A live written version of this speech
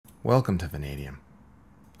Welcome to Vanadium.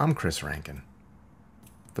 I'm Chris Rankin.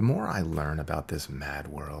 The more I learn about this mad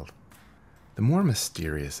world, the more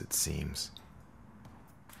mysterious it seems.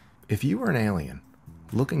 If you were an alien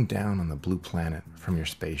looking down on the blue planet from your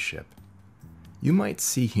spaceship, you might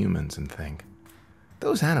see humans and think,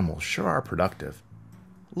 those animals sure are productive.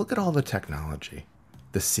 Look at all the technology,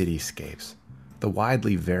 the cityscapes, the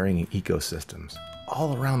widely varying ecosystems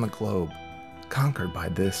all around the globe, conquered by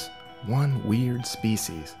this one weird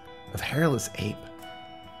species of hairless ape.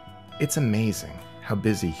 It's amazing how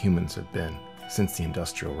busy humans have been since the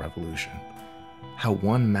Industrial Revolution. How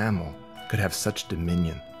one mammal could have such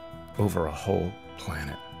dominion over a whole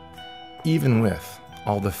planet. Even with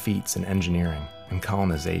all the feats in engineering and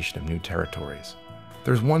colonization of new territories,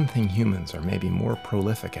 there's one thing humans are maybe more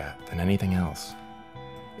prolific at than anything else.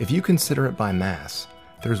 If you consider it by mass,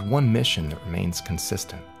 there's one mission that remains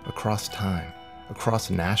consistent across time, across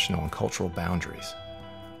national and cultural boundaries.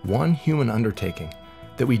 One human undertaking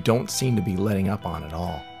that we don't seem to be letting up on at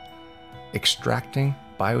all. Extracting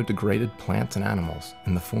biodegraded plants and animals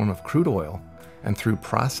in the form of crude oil and through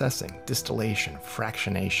processing, distillation,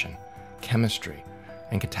 fractionation, chemistry,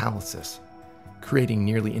 and catalysis, creating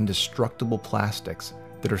nearly indestructible plastics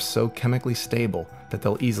that are so chemically stable that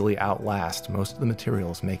they'll easily outlast most of the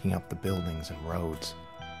materials making up the buildings and roads.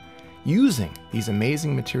 Using these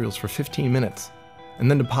amazing materials for 15 minutes and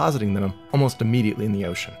then depositing them almost immediately in the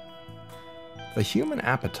ocean. The human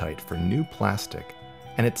appetite for new plastic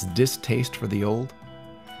and its distaste for the old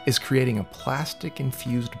is creating a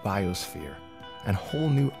plastic-infused biosphere and whole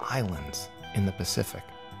new islands in the Pacific.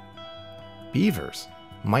 Beavers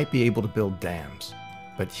might be able to build dams,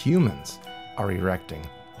 but humans are erecting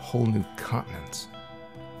whole new continents.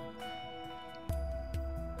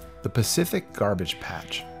 The Pacific garbage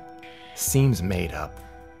patch seems made up.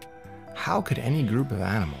 How could any group of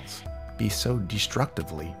animals be so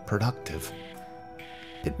destructively productive?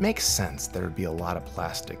 It makes sense there would be a lot of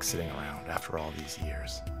plastic sitting around after all these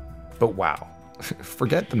years. But wow,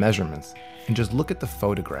 forget the measurements and just look at the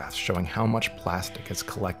photographs showing how much plastic is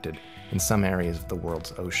collected in some areas of the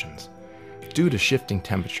world's oceans, due to shifting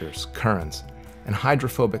temperatures, currents, and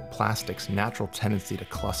hydrophobic plastic's natural tendency to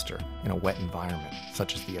cluster in a wet environment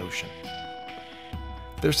such as the ocean.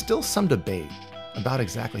 There's still some debate about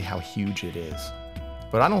exactly how huge it is,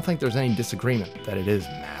 but I don't think there's any disagreement that it is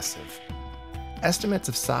massive. Estimates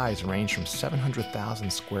of size range from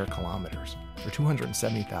 700,000 square kilometers, or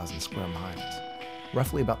 270,000 square miles,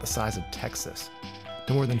 roughly about the size of Texas,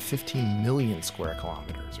 to more than 15 million square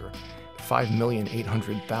kilometers, or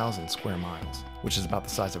 5,800,000 square miles, which is about the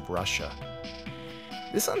size of Russia.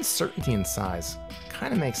 This uncertainty in size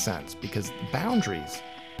kind of makes sense because the boundaries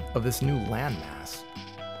of this new landmass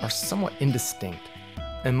are somewhat indistinct,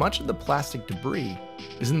 and much of the plastic debris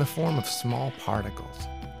is in the form of small particles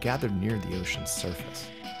gathered near the ocean's surface.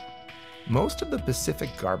 Most of the Pacific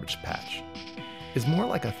garbage patch is more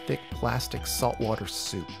like a thick plastic saltwater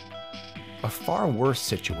soup, a far worse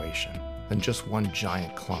situation than just one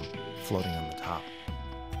giant clump floating on the top.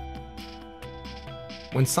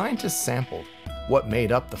 When scientists sampled what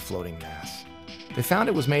made up the floating mass, they found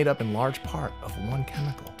it was made up in large part of one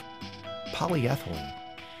chemical, polyethylene,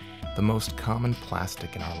 the most common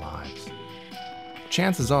plastic in our lives.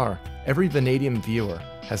 Chances are, every Vanadium viewer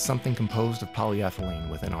has something composed of polyethylene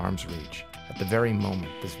within arm's reach at the very moment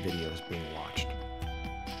this video is being watched.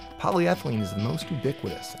 Polyethylene is the most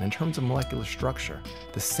ubiquitous and in terms of molecular structure,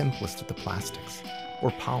 the simplest of the plastics,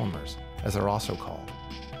 or polymers, as they're also called.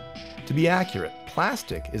 To be accurate,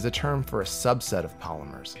 plastic is a term for a subset of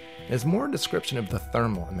polymers and is more a description of the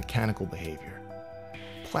thermal and mechanical behavior.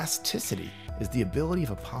 Plasticity is the ability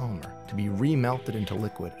of a polymer to be remelted into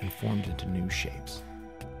liquid and formed into new shapes.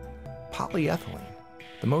 Polyethylene,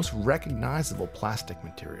 the most recognizable plastic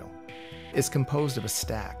material, is composed of a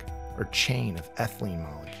stack or chain of ethylene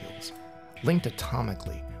molecules, linked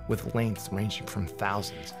atomically with lengths ranging from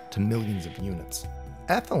thousands to millions of units.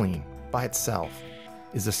 Ethylene, by itself,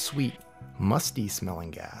 is a sweet,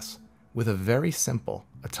 musty-smelling gas with a very simple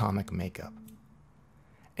atomic makeup.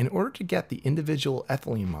 In order to get the individual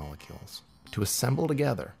ethylene molecules to assemble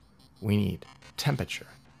together, we need temperature,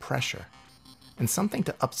 pressure, and something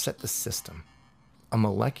to upset the system, a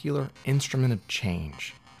molecular instrument of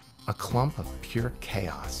change, a clump of pure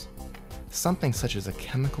chaos, something such as a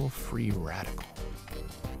chemical free radical.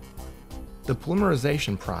 The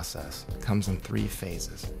polymerization process comes in 3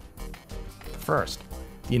 phases. First,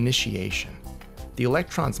 the initiation. The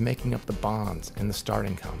electrons making up the bonds in the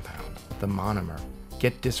starting compound, the monomer,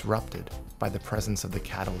 get disrupted by the presence of the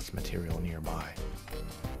catalyst material nearby.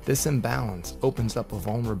 This imbalance opens up a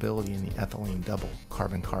vulnerability in the ethylene double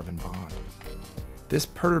carbon-carbon bond. This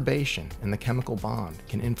perturbation in the chemical bond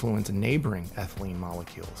can influence neighboring ethylene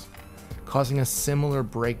molecules, causing a similar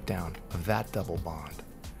breakdown of that double bond,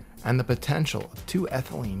 and the potential of two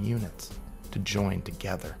ethylene units to join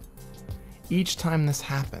together. Each time this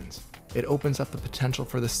happens, it opens up the potential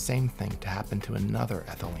for the same thing to happen to another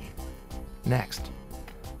ethylene. Next,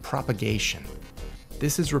 propagation.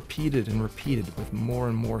 This is repeated and repeated with more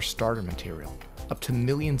and more starter material, up to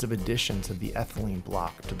millions of additions of the ethylene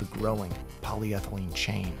block to the growing polyethylene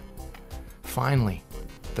chain. Finally,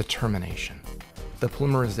 the termination. The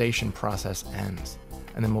polymerization process ends,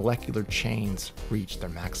 and the molecular chains reach their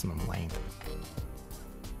maximum length.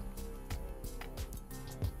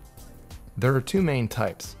 There are two main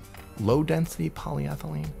types: low-density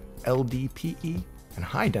polyethylene, LDPE, and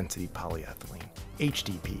high-density polyethylene,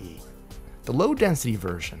 HDPE. The low-density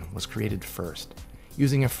version was created first,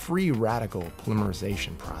 using a free radical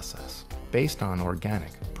polymerization process based on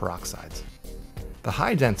organic peroxides. The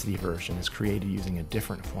high-density version is created using a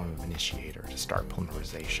different form of initiator to start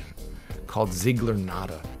polymerization, called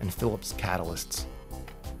Ziegler-Natta and Phillips catalysts.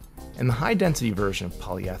 In the high-density version of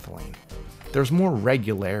polyethylene, there's more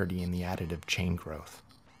regularity in the additive chain growth,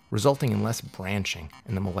 resulting in less branching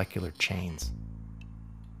in the molecular chains.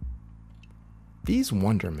 These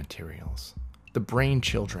wonder materials, the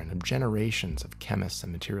brainchildren of generations of chemists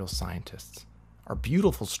and material scientists, are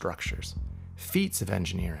beautiful structures, feats of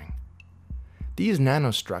engineering. These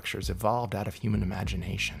nanostructures evolved out of human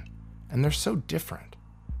imagination, and they're so different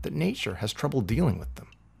that nature has trouble dealing with them.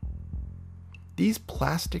 These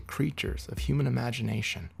plastic creatures of human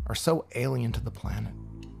imagination are so alien to the planet,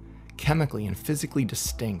 chemically and physically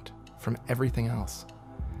distinct from everything else.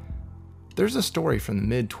 There's a story from the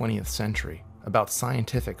mid-20th century about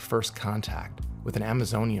scientific first contact with an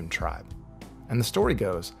Amazonian tribe, and the story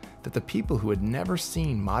goes that the people who had never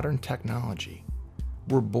seen modern technology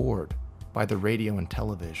were bored by the radio and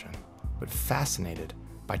television, but fascinated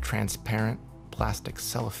by transparent plastic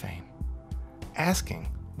cellophane, asking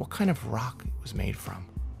what kind of rock it was made from.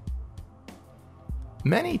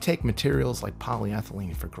 Many take materials like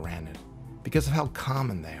polyethylene for granted because of how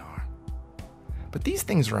common they are. But these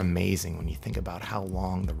things are amazing when you think about how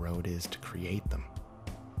long the road is to create them.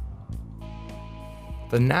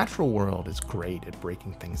 The natural world is great at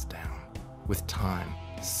breaking things down with time,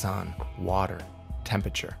 sun, water,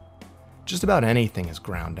 temperature. Just about anything is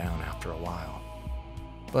ground down after a while.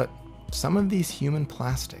 But some of these human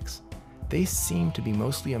plastics, they seem to be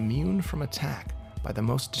mostly immune from attack by the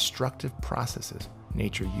most destructive processes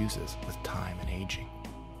nature uses with time and aging.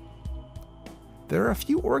 There are a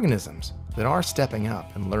few organisms that are stepping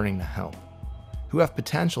up and learning to help, who have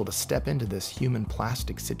potential to step into this human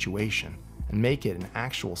plastic situation and make it an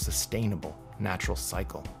actual sustainable natural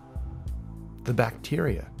cycle. The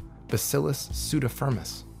bacteria, Bacillus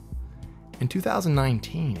pseudofermis. In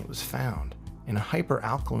 2019, it was found in a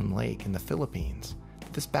hyperalkaline lake in the Philippines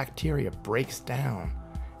that this bacteria breaks down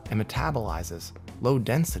and metabolizes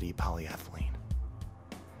low-density polyethylene.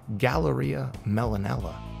 Galleria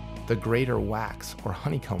melanella, the greater wax or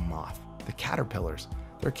honeycomb moth, the caterpillars,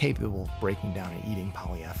 they're capable of breaking down and eating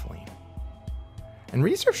polyethylene. And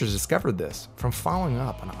researchers discovered this from following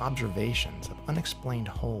up on observations of unexplained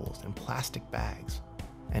holes in plastic bags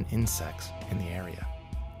and insects in the area.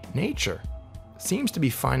 Nature seems to be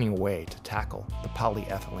finding a way to tackle the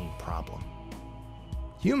polyethylene problem.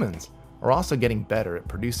 Humans are also getting better at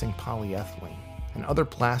producing polyethylene and other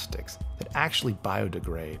plastics that actually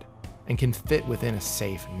biodegrade and can fit within a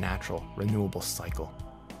safe, natural, renewable cycle.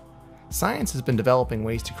 Science has been developing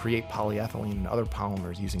ways to create polyethylene and other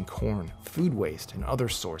polymers using corn, food waste, and other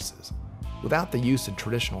sources, without the use of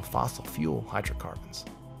traditional fossil fuel hydrocarbons.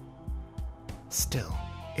 Still,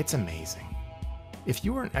 it's amazing. If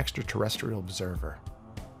you were an extraterrestrial observer,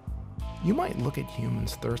 you might look at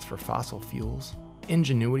humans' thirst for fossil fuels,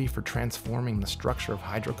 ingenuity for transforming the structure of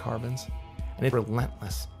hydrocarbons, and a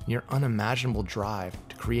relentless, near unimaginable drive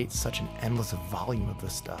to create such an endless volume of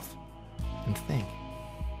this stuff, and think,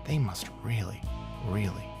 they must really,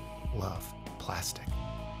 really love plastic.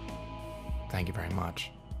 Thank you very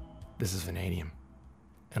much. This is Vanadium,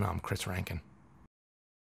 and I'm Chris Rankin.